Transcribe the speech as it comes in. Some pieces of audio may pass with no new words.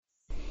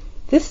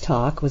This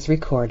talk was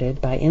recorded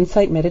by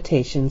Insight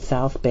Meditation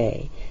South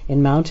Bay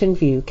in Mountain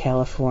View,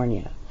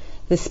 California.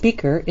 The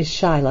speaker is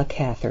Shaila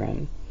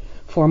Catherine.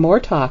 For more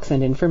talks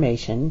and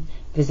information,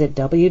 visit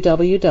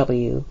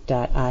www.imsb.org.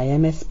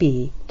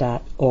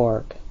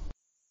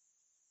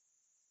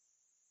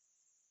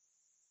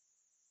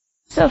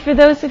 So for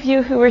those of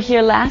you who were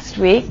here last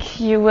week,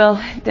 you will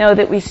know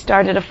that we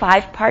started a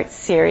 5-part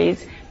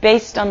series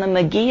based on the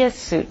Meghiya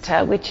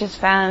Sutta, which is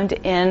found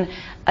in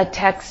a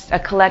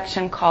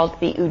collection called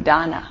the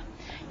Udana.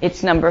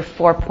 It's number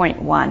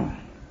 4.1.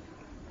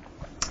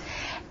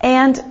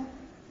 And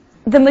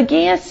the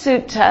Meghiya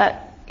Sutta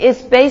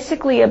is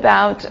basically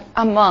about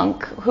a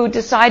monk who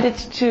decided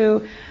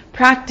to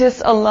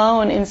practice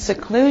alone in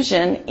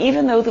seclusion,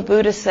 even though the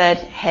Buddha said,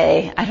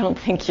 "Hey, I don't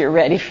think you're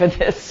ready for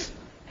this."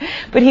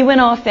 But he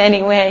went off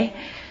anyway.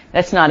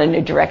 That's not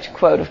a direct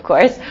quote, of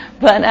course,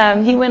 but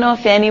he went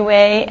off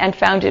anyway and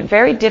found it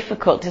very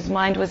difficult. His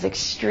mind was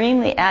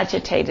extremely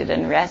agitated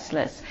and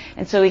restless.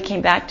 And so he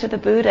came back to the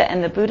Buddha,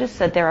 and the Buddha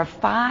said there are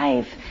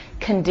 5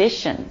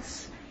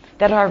 conditions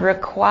that are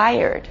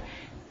required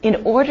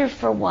in order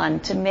for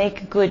one to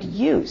make good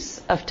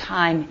use of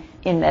time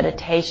in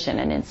meditation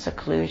and in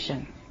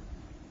seclusion.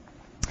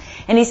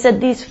 And he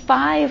said these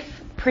 5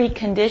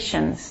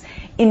 preconditions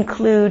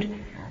include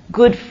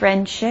good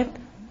friendship.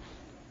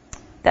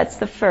 That's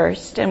the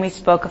first, and we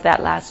spoke of that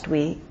last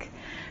week.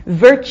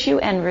 Virtue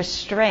and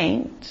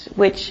restraint,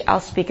 which I'll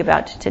speak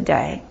about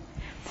today.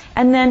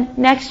 And then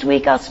next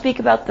week I'll speak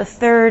about the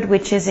third,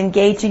 which is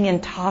engaging in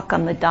talk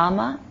on the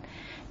Dhamma.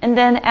 And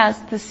then as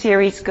the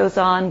series goes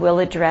on, we'll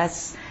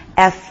address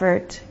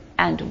effort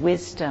and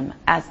wisdom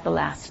as the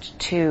last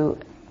 2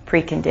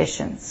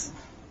 preconditions.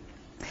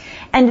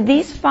 And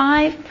these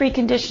 5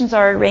 preconditions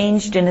are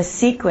arranged in a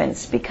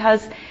sequence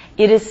because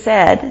it is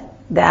said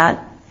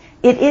that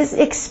it is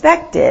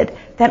expected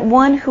that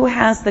one who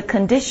has the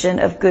condition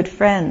of good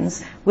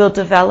friends will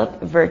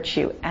develop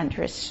virtue and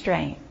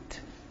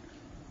restraint.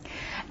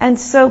 And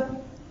so,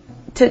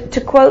 to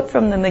quote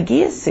from the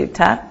Meghiya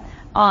Sutta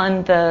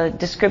on the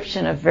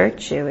description of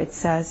virtue, it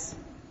says,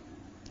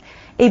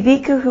 "A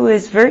bhikkhu who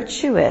is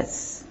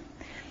virtuous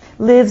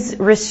lives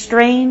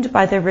restrained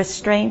by the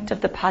restraint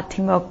of the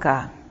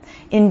patimokkha,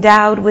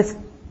 endowed with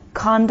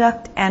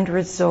conduct and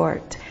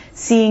resort,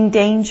 seeing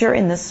danger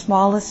in the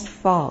smallest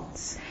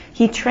faults.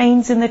 He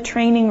trains in the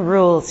training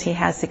rules he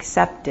has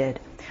accepted.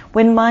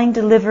 When mind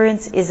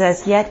deliverance is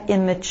as yet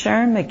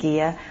immature,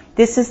 Meghiya,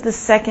 this is the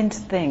second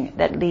thing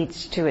that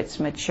leads to its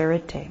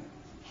maturity."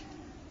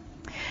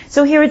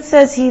 So here it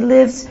says he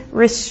lives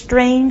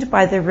restrained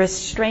by the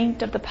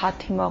restraint of the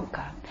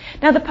patimokkha.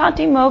 Now the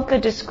patimokkha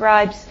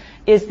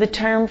is the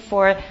term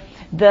for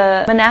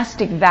the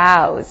monastic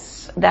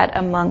vows that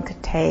a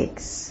monk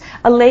takes.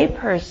 A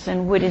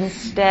layperson would,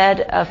 instead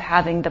of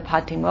having the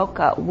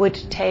patimokkha, would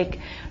take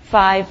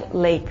 5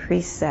 lay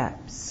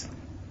precepts.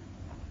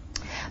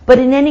 But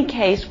in any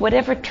case,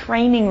 whatever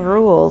training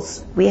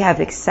rules we have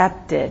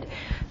accepted,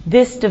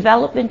 this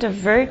development of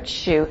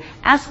virtue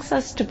asks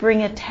us to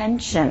bring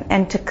attention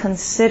and to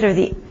consider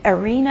the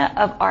arena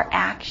of our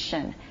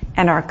action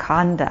and our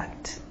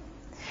conduct.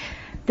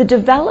 The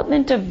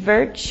development of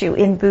virtue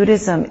in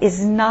Buddhism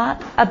is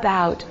not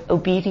about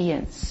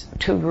obedience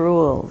to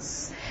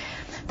rules.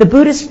 The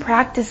Buddhist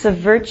practice of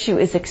virtue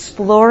is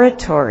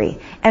exploratory,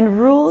 and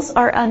rules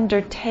are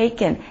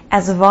undertaken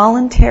as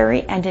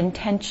voluntary and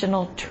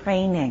intentional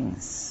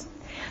trainings.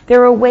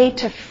 They're a way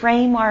to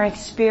frame our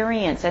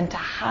experience and to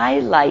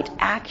highlight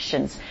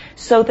actions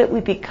so that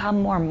we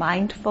become more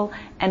mindful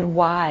and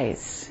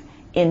wise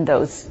in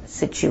those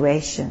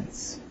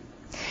situations.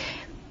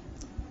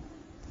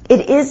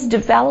 It is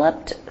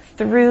developed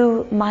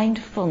through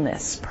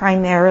mindfulness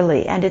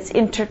primarily, and it's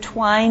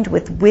intertwined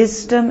with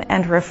wisdom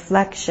and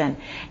reflection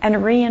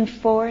and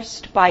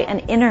reinforced by an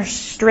inner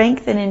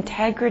strength and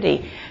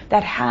integrity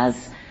that has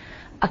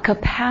a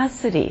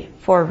capacity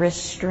for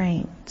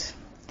restraint.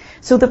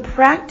 So the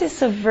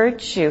practice of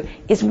virtue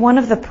is one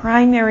of the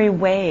primary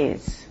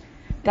ways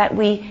that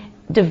we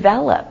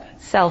develop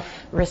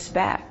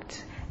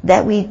self-respect,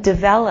 that we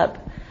develop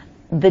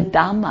the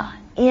Dhamma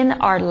in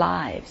our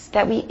lives,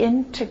 that we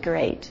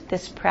integrate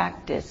this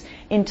practice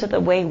into the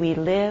way we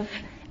live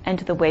and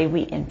the way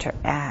we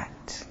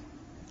interact.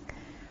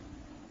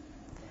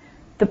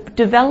 The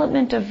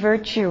development of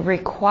virtue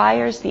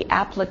requires the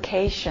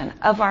application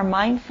of our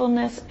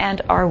mindfulness and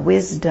our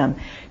wisdom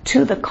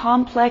to the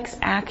complex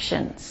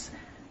actions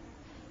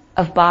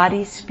of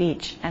body,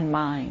 speech, and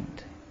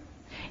mind.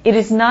 It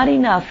is not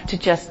enough to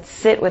just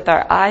sit with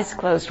our eyes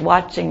closed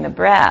watching the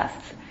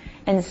breath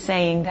and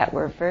saying that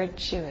we're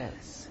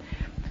virtuous.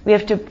 We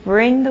have to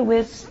bring the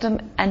wisdom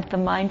and the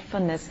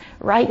mindfulness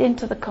right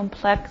into the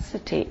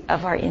complexity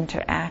of our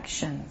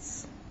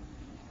interactions.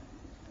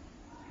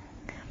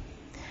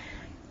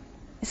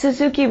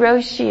 Suzuki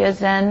Roshi, a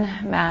Zen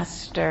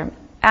master,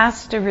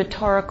 asked a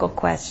rhetorical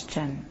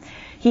question.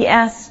 He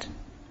asked,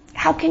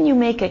 "How can you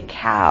make a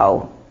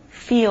cow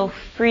feel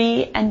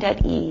free and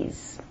at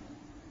ease?"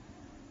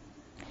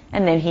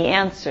 And then he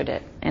answered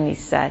it, and he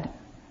said,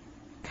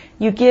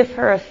 You give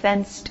her a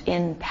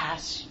fenced-in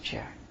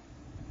pasture.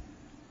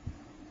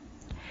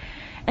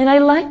 And I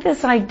like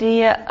this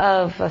idea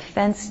of a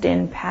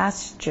fenced-in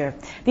pasture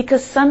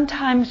because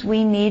sometimes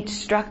we need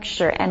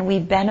structure and we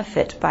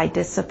benefit by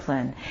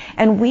discipline.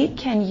 And we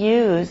can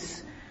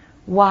use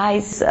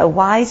a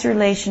wise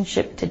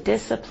relationship to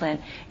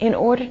discipline in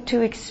order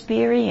to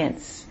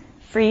experience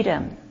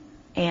freedom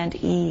and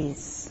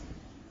ease.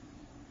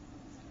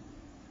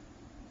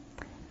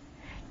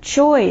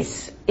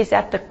 Choice is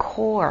at the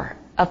core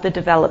of the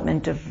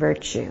development of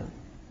virtue.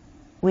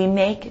 We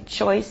make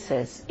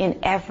choices in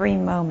every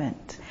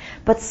moment.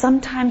 But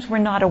sometimes we're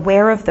not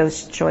aware of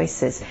those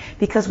choices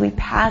because we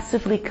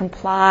passively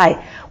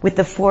comply with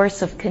the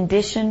force of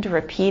conditioned,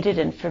 repeated,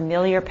 and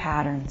familiar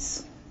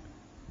patterns.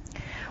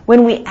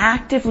 When we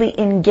actively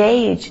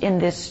engage in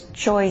this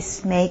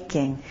choice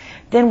making,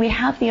 then we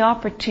have the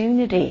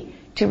opportunity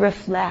to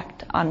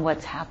reflect on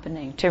what's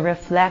happening, to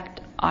reflect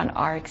on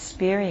our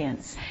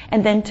experience,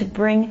 and then to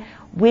bring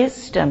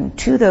wisdom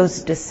to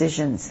those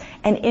decisions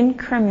and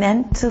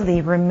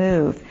incrementally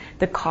remove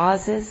the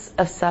causes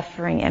of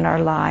suffering in our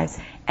lives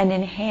and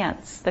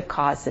enhance the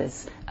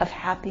causes of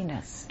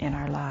happiness in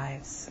our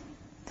lives.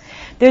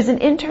 There's an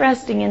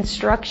interesting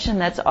instruction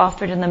that's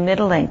offered in the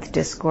middle-length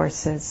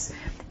discourses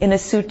in a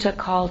sutta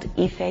called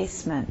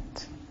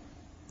Effacement.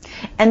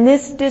 And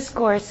this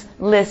discourse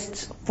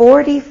lists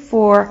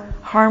 44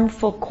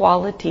 harmful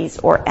qualities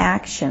or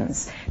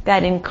actions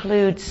that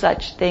include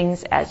such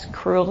things as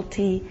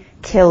cruelty,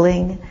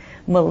 killing,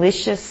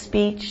 malicious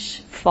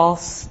speech,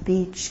 false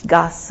speech,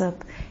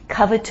 gossip,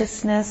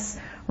 covetousness,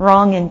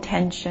 wrong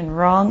intention,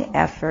 wrong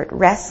effort,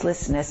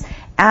 restlessness,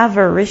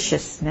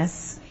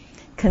 avariciousness,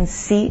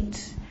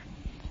 conceit,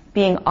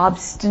 being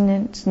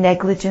obstinate,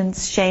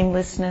 negligence,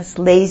 shamelessness,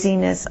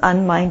 laziness,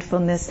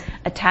 unmindfulness,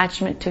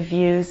 attachment to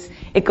views.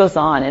 It goes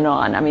on and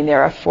on. I mean,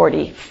 there are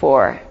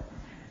 44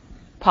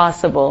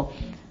 possible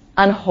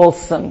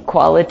unwholesome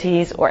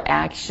qualities or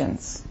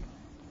actions.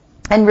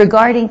 And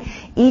regarding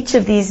each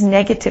of these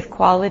negative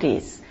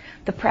qualities,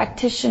 the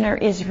practitioner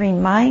is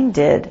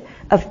reminded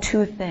of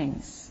two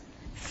things.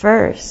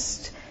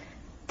 First,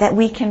 that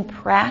we can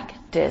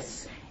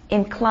practice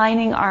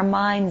inclining our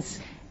minds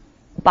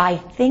by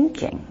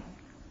thinking.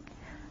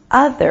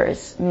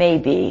 Others may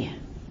be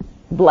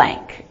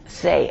blank.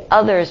 Say,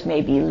 others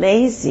may be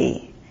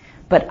lazy,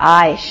 but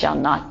I shall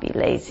not be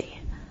lazy.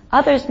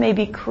 Others may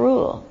be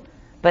cruel,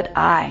 but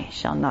I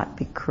shall not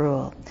be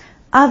cruel.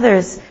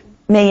 Others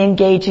may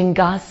engage in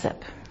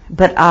gossip,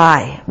 but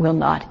I will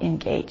not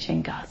engage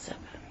in gossip.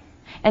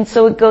 And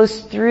so it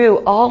goes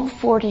through all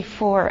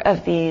 44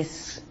 of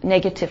these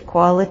negative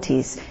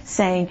qualities,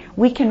 saying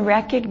we can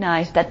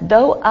recognize that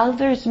though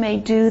others may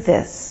do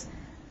this,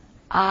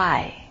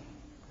 I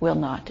will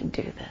not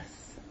do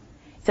this.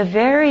 It's a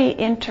very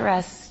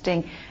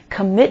interesting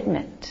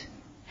commitment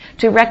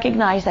to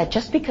recognize that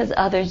just because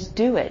others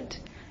do it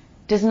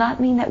does not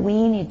mean that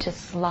we need to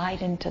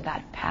slide into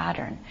that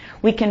pattern.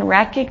 We can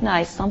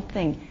recognize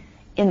something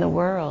in the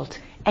world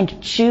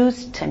and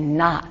choose to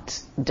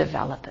not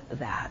develop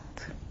that.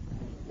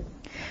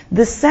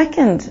 The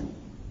second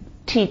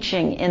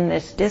teaching in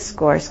this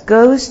discourse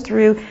goes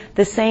through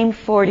the same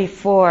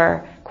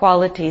 44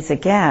 qualities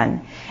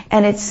again,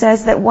 and it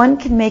says that one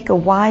can make a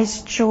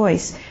wise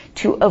choice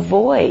to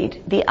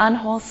avoid the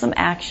unwholesome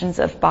actions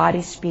of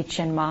body, speech,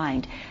 and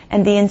mind.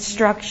 And the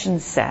instruction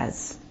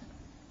says,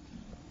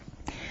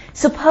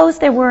 suppose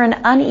there were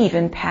an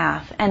uneven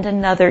path and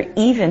another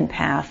even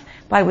path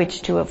by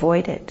which to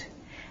avoid it.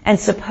 And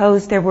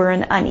suppose there were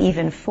an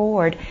uneven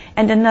ford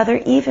and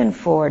another even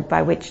ford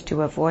by which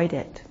to avoid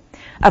it.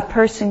 A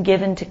person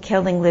given to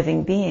killing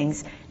living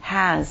beings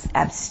has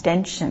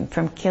abstention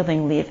from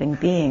killing living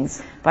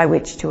beings by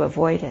which to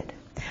avoid it.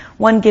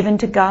 One given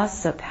to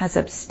gossip has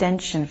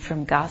abstention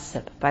from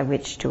gossip by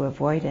which to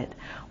avoid it.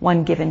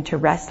 One given to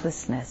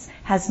restlessness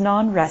has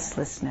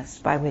non-restlessness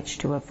by which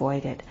to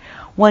avoid it.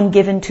 One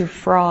given to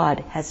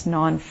fraud has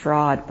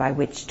non-fraud by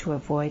which to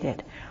avoid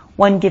it.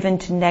 One given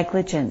to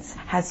negligence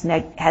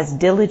has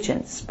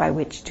diligence by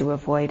which to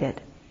avoid it.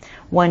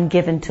 One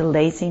given to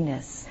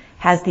laziness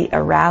has the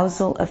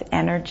arousal of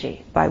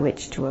energy by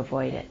which to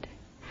avoid it.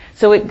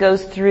 So it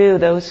goes through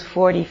those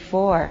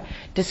 44,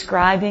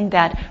 describing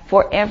that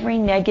for every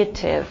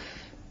negative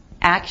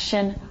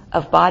action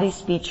of body,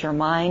 speech, or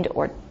mind,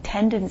 or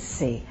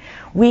tendency,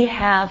 we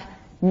have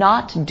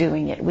not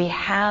doing it. We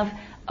have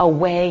a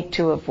way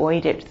to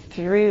avoid it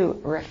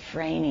through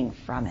refraining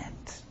from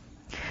it.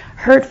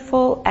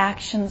 Hurtful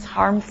actions,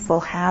 harmful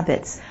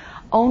habits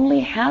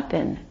only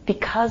happen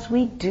because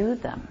we do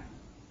them.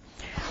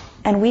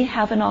 And we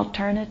have an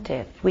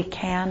alternative. We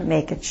can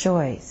make a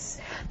choice.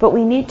 But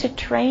we need to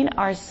train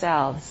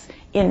ourselves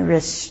in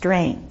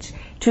restraint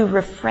to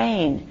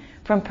refrain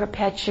from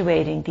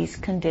perpetuating these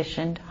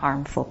conditioned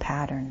harmful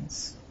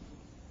patterns.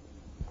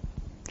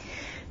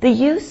 The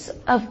use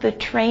of the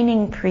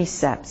training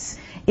precepts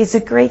is a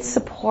great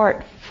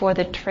support for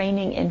the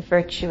training in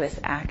virtuous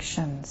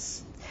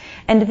actions.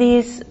 And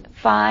these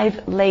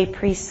 5 lay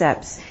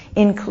precepts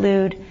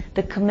include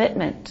the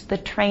commitment, the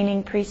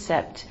training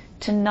precept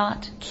to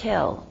not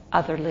kill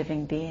other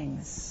living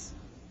beings.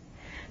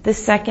 The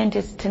second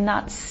is to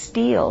not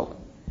steal,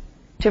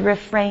 to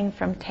refrain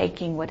from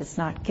taking what is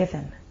not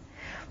given.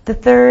 The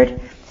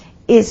third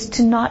is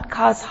to not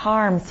cause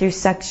harm through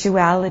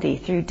sexuality,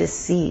 through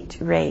deceit,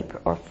 rape,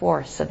 or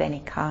force of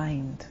any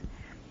kind.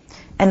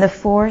 And the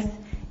fourth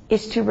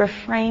is to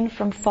refrain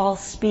from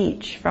false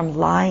speech, from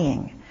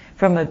lying,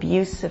 from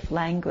abusive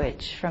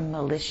language, from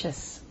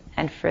malicious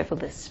and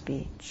frivolous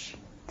speech.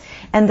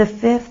 And the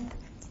fifth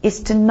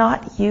is to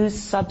not use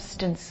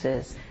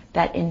substances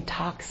that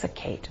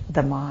intoxicate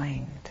the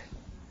mind.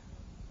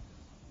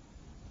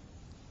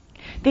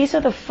 These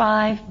are the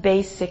 5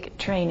 basic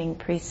training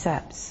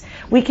precepts.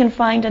 We can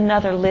find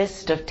another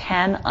list of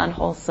 10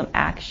 unwholesome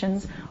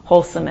actions,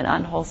 wholesome and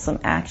unwholesome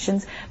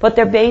actions, but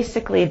they're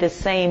basically the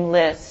same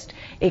list,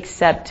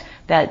 except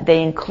that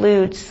they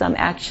include some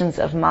actions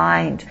of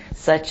mind,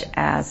 such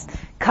as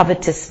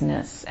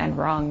covetousness and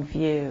wrong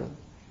view.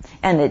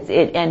 And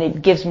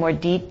it gives more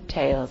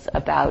details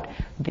about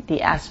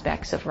the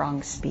aspects of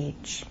wrong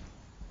speech.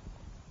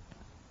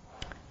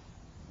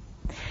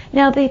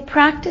 Now, the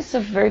practice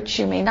of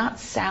virtue may not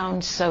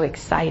sound so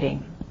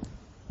exciting.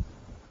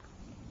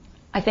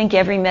 I think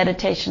every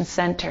meditation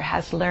center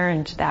has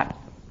learned that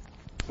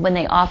when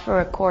they offer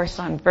a course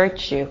on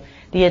virtue,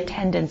 the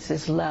attendance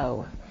is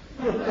low.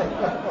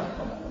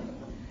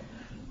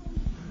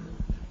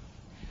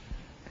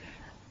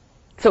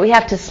 So we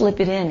have to slip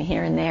it in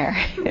here and there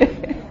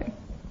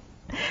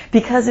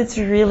because it's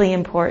really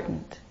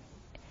important.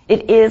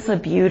 It is a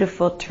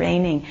beautiful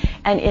training,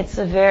 and it's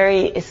a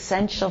very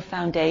essential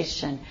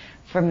foundation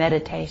for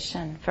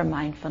meditation, for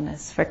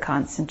mindfulness, for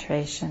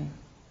concentration.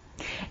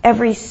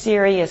 Every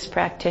serious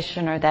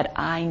practitioner that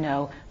I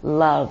know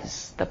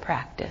loves the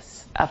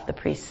practice of the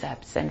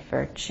precepts and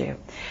virtue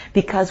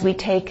because we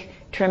take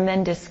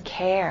tremendous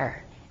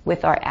care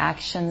with our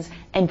actions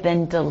and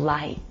then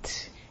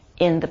delight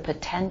in the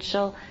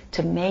potential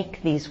to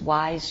make these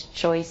wise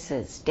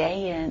choices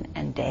day in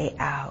and day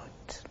out.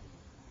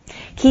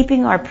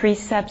 Keeping our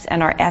precepts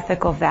and our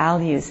ethical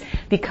values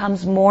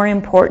becomes more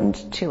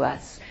important to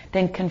us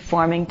than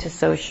conforming to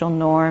social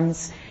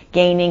norms,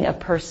 gaining a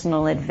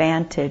personal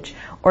advantage,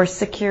 or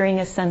securing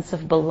a sense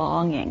of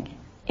belonging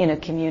in a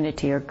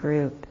community or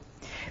group.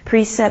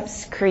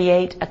 Precepts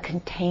create a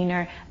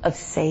container of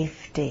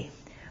safety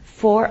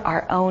for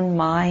our own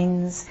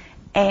minds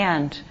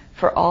and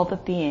for all the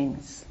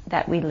beings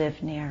that we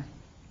live near.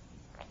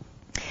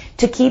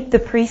 To keep the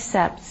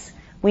precepts,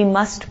 we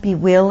must be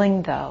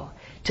willing, though,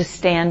 to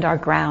stand our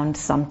ground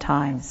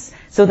sometimes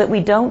so that we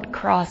don't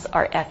cross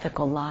our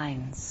ethical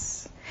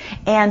lines.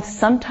 And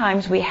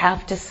sometimes we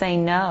have to say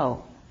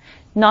no,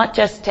 not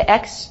just to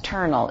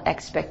external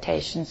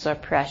expectations or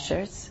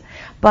pressures,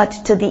 but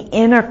to the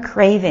inner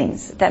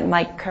cravings that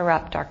might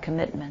corrupt our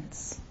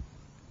commitments.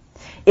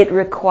 It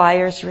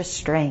requires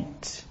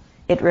restraint.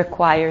 It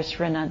requires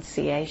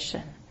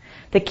renunciation.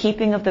 The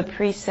keeping of the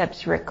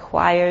precepts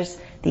requires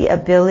the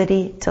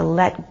ability to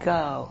let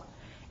go.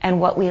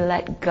 And what we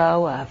let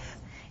go of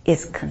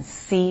is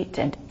conceit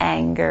and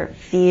anger,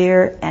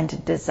 fear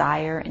and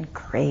desire and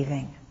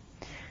craving.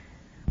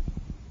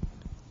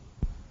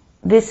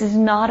 This is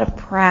not a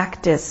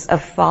practice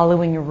of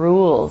following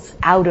rules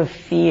out of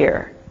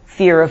fear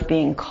of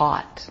being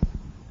caught.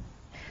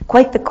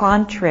 Quite the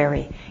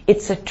contrary,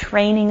 it's a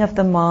training of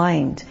the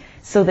mind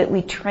so that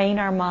we train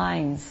our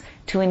minds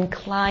to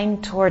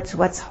incline towards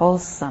what's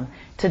wholesome,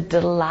 to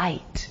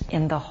delight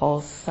in the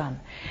wholesome,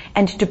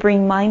 and to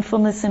bring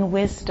mindfulness and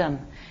wisdom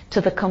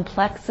to the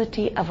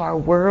complexity of our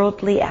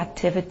worldly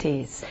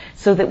activities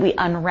so that we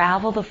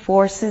unravel the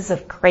forces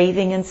of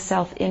craving and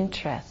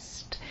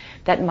self-interest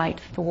that might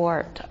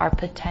thwart our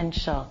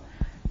potential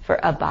for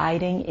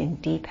abiding in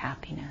deep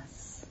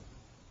happiness.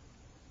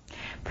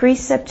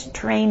 Precept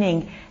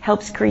training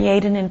helps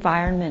create an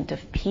environment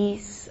of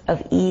peace,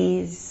 of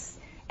ease,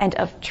 and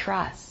of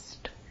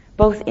trust,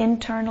 both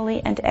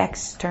internally and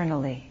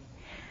externally.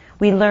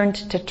 We learned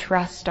to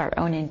trust our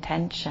own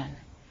intention.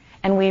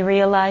 And we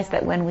realize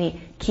that when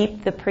we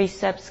keep the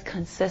precepts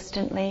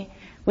consistently,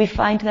 we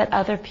find that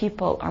other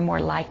people are more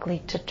likely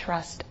to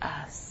trust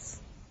us.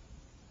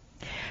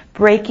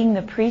 Breaking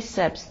the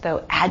precepts,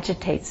 though,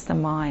 agitates the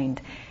mind,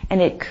 and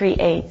it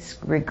creates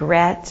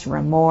regret,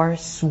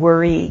 remorse,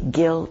 worry,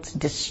 guilt,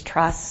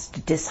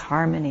 distrust,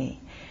 disharmony.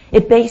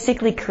 It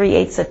basically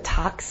creates a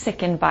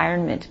toxic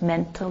environment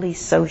mentally,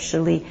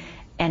 socially,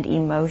 and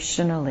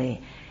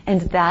emotionally.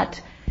 And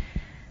that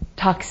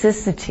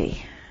toxicity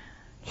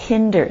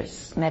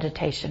hinders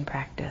meditation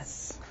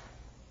practice.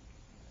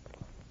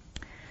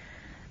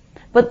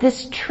 But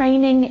this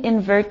training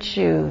in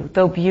virtue,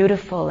 though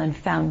beautiful and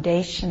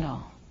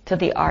foundational to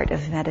the art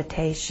of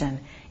meditation,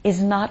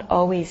 is not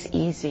always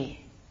easy,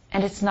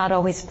 and it's not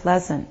always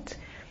pleasant.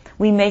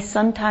 We may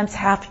sometimes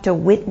have to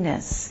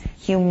witness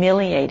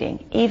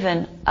humiliating,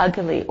 even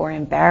ugly or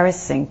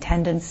embarrassing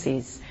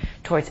tendencies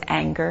towards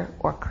anger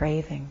or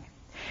craving.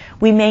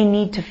 We may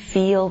need to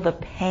feel the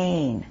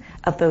pain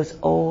of those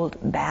old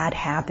bad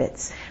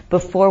habits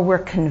before we're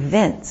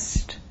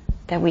convinced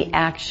that we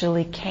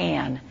actually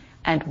can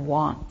and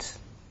want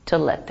to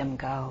let them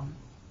go.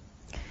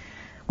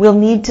 We'll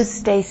need to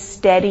stay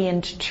steady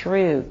and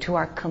true to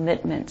our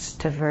commitments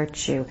to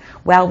virtue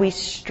while we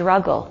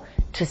struggle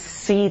to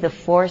see the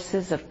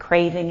forces of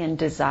craving and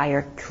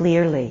desire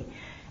clearly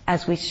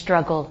as we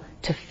struggle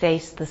to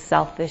face the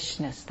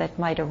selfishness that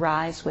might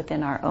arise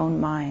within our own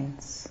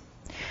minds.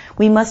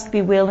 We must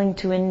be willing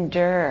to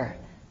endure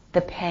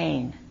the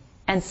pain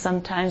and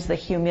sometimes the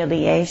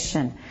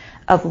humiliation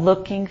of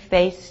looking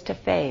face to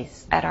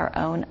face at our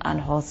own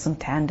unwholesome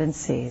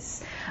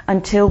tendencies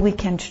until we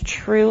can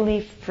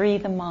truly free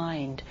the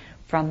mind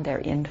from their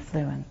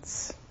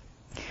influence.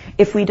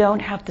 If we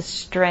don't have the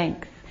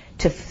strength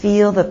to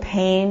feel the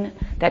pain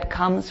that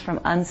comes from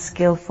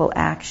unskillful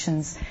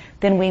actions,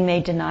 then we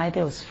may deny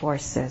those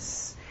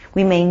forces.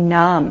 We may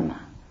numb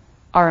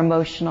our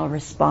emotional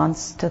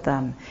response to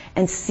them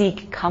and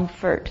seek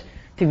comfort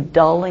through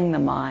dulling the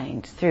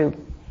mind, through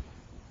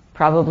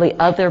probably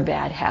other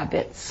bad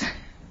habits.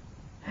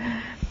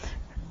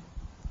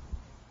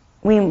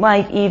 We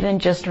might even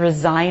just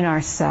resign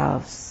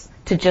ourselves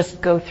to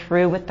just go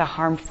through with the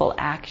harmful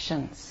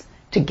actions,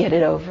 to get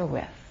it over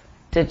with,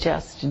 to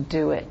just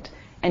do it,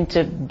 and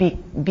to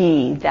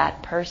be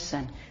that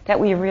person that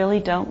we really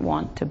don't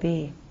want to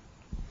be.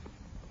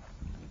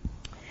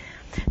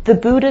 The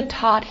Buddha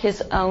taught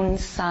his own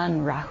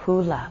son,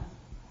 Rahula,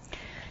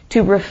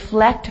 to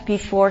reflect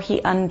before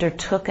he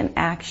undertook an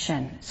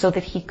action so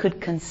that he could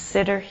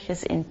consider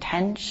his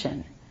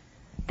intention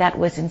that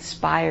was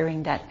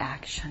inspiring that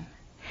action.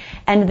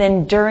 And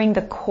then during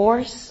the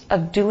course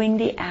of doing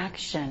the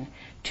action,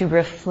 to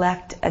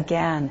reflect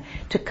again,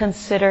 to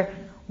consider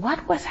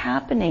what was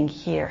happening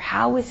here,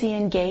 how was he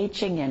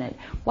engaging in it,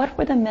 what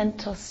were the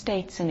mental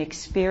states and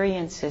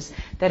experiences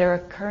that are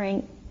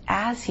occurring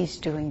as he's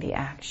doing the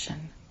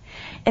action.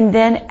 And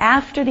then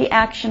after the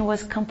action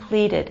was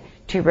completed,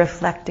 to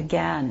reflect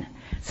again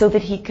so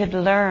that he could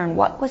learn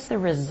what was the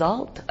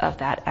result of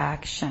that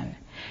action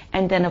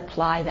and then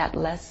apply that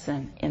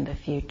lesson in the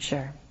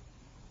future.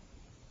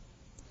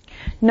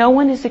 No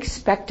one is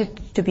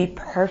expected to be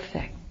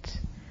perfect.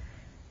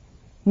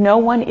 No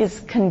one is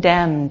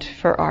condemned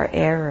for our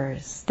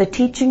errors. The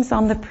teachings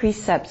on the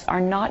precepts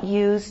are not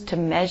used to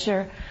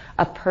measure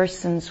a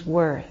person's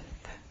worth.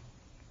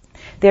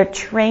 They're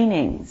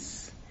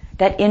trainings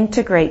that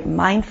integrate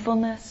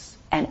mindfulness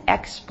and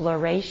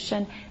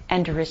exploration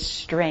and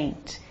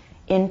restraint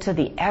into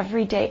the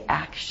everyday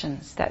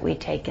actions that we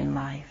take in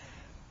life.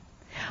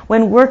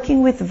 When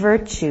working with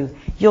virtue,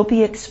 you'll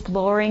be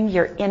exploring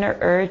your inner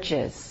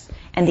urges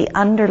and the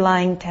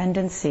underlying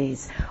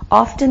tendencies.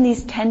 Often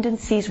these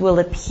tendencies will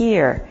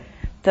appear,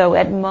 though,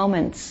 at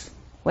moments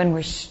when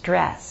we're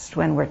stressed,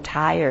 when we're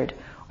tired,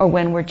 or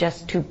when we're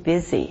just too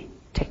busy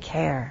to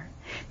care.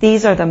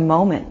 These are the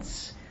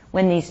moments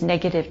when these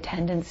negative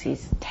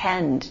tendencies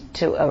tend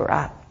to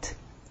erupt.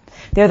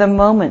 They're the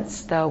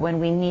moments, though, when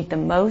we need the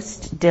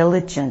most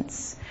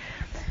diligence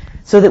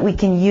so that we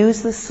can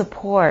use the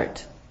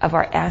support of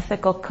our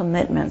ethical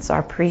commitments,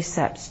 our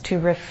precepts, to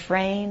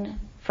refrain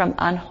from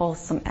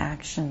unwholesome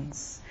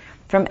actions,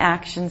 from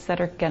actions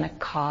that are going to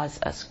cause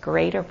us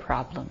greater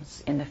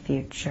problems in the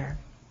future.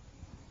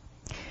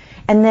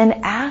 And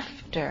then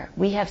after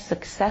we have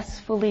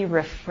successfully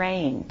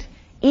refrained,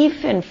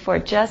 even for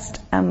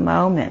just a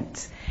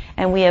moment,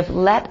 and we have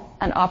let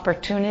an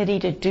opportunity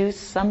to do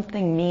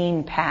something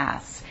mean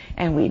pass,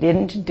 and we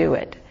didn't do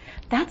it,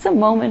 that's a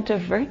moment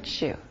of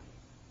virtue.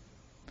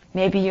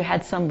 Maybe you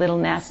had some little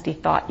nasty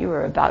thought you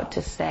were about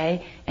to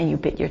say, and you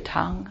bit your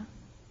tongue.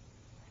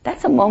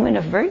 That's a moment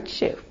of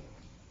virtue.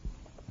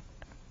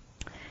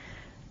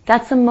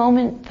 That's a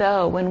moment,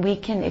 though, when we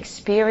can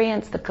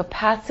experience the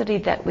capacity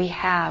that we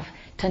have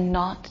to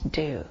not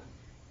do,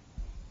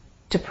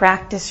 to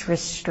practice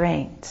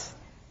restraint,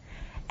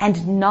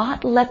 and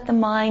not let the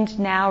mind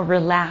now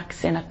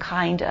relax in a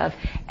kind of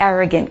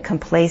arrogant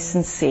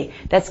complacency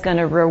that's going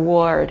to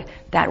reward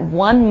that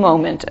one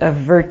moment of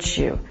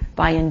virtue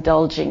by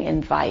indulging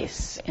in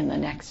vice in the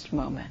next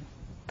moment.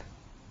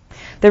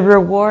 The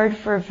reward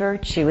for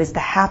virtue is the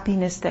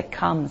happiness that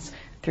comes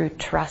through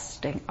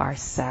trusting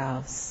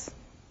ourselves.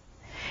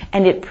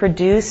 And it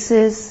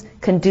produces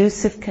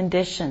conducive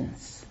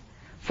conditions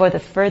for the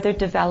further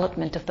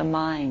development of the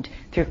mind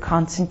through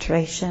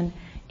concentration,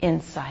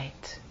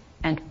 insight,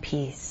 and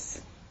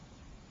peace.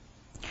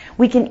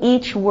 We can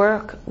each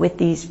work with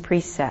these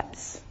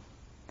precepts.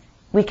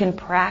 We can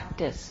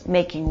practice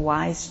making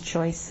wise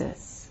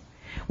choices.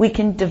 We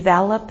can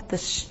develop the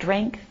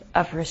strength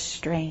of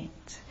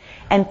restraint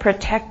and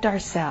protect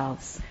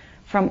ourselves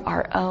from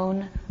our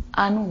own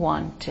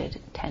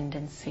unwanted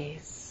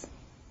tendencies.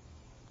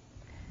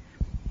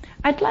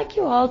 I'd like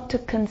you all to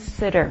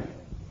consider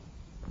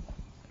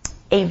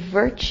a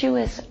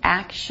virtuous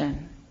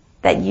action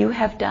that you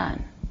have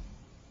done.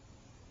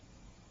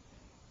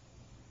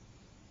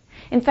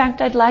 In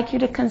fact, I'd like you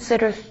to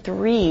consider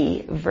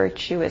 3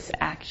 virtuous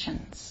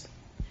actions.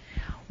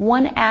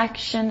 One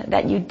action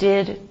that you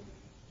did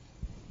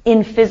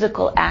in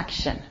physical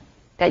action,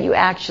 that you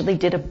actually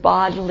did a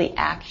bodily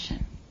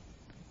action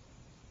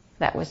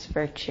that was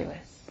virtuous.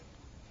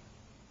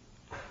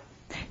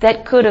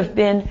 That could have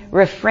been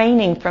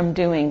refraining from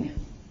doing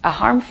a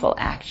harmful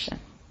action,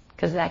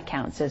 because that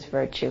counts as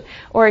virtue.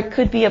 Or it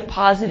could be a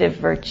positive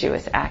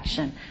virtuous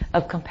action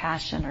of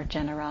compassion or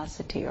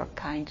generosity or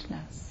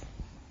kindness,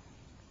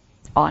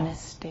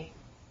 honesty,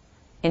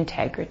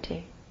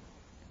 integrity.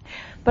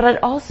 But I'd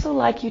also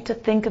like you to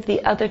think of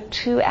the other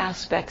two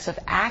aspects of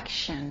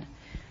action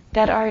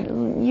that are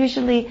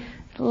usually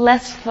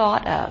less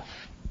thought of.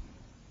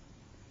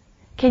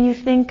 Can you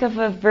think of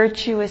a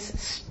virtuous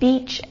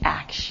speech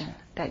action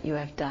that you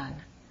have done?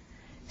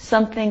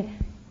 Something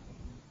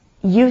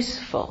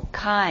useful,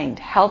 kind,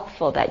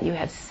 helpful that you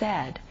have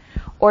said,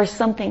 or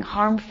something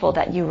harmful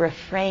that you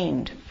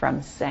refrained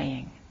from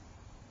saying.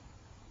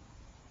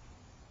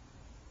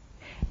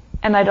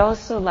 And I'd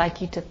also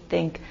like you to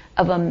think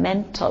of a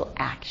mental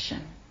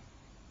action.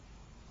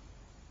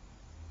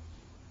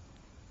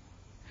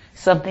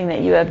 Something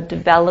that you have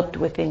developed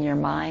within your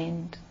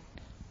mind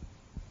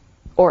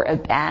or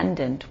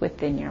abandoned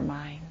within your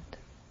mind.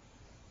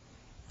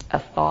 A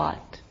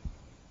thought,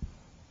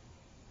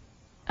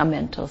 a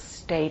mental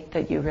state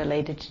that you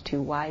related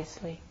to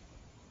wisely,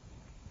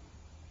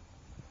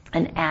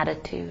 an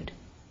attitude.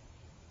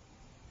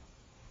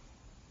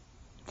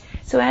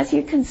 So as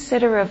you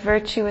consider a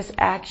virtuous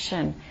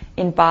action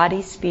in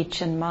body,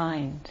 speech, and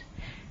mind,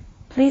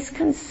 please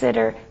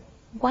consider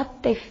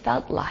what they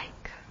felt like.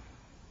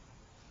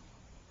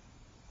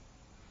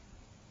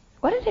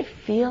 What did it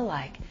feel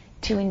like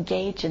to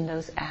engage in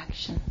those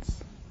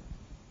actions?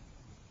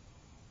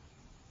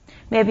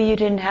 Maybe you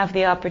didn't have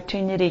the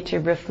opportunity to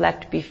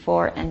reflect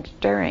before and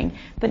during,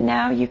 but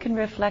now you can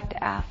reflect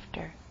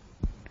after.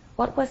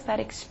 What was that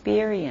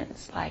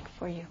experience like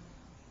for you?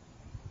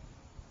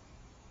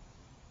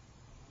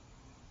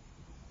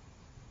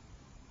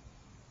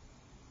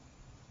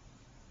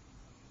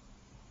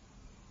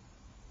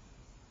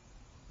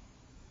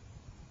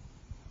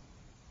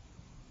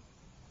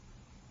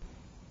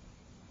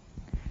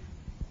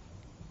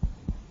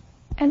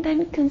 And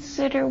then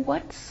consider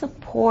what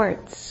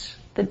supports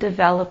the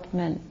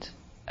development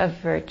of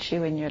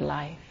virtue in your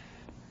life.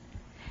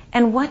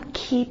 And what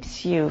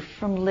keeps you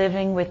from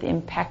living with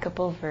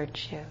impeccable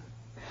virtue?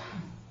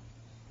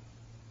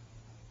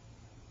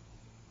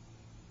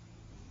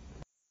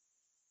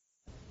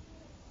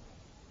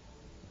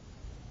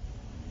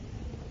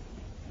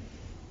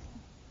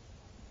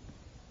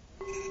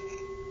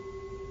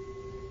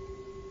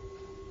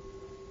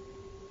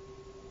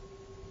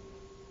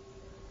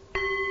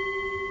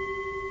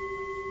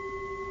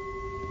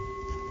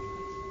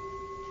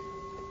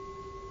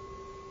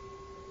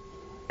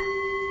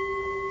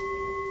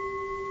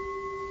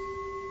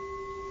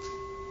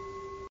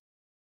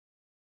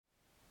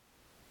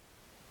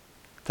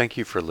 Thank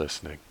you for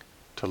listening.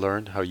 To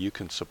learn how you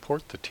can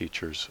support the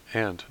teachers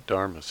and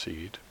Dharma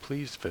Seed,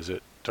 please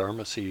visit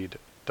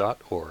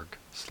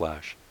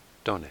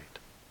dharmaseed.org/donate.